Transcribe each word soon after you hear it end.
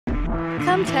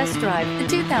Come test drive the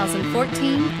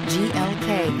 2014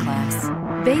 GLK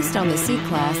Class. Based on the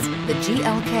C-Class, the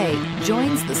GLK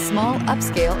joins the small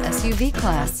upscale SUV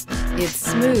class. Its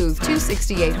smooth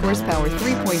 268 horsepower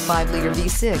 3.5-liter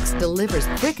V6 delivers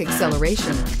quick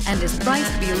acceleration and is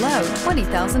priced below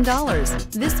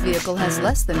 $20,000. This vehicle has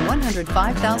less than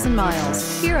 105,000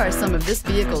 miles. Here are some of this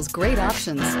vehicle's great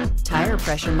options: tire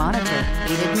pressure monitor,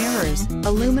 heated mirrors,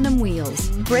 aluminum wheels,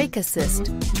 brake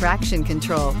assist, traction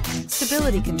control,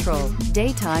 stability control,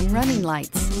 daytime running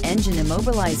lights, engine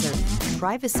immobilizer,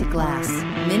 privacy glass,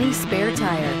 mini spare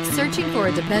tire. Searching for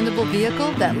a dependable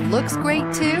vehicle that looks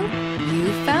great too?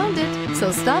 You found it,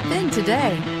 so stop in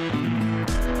today.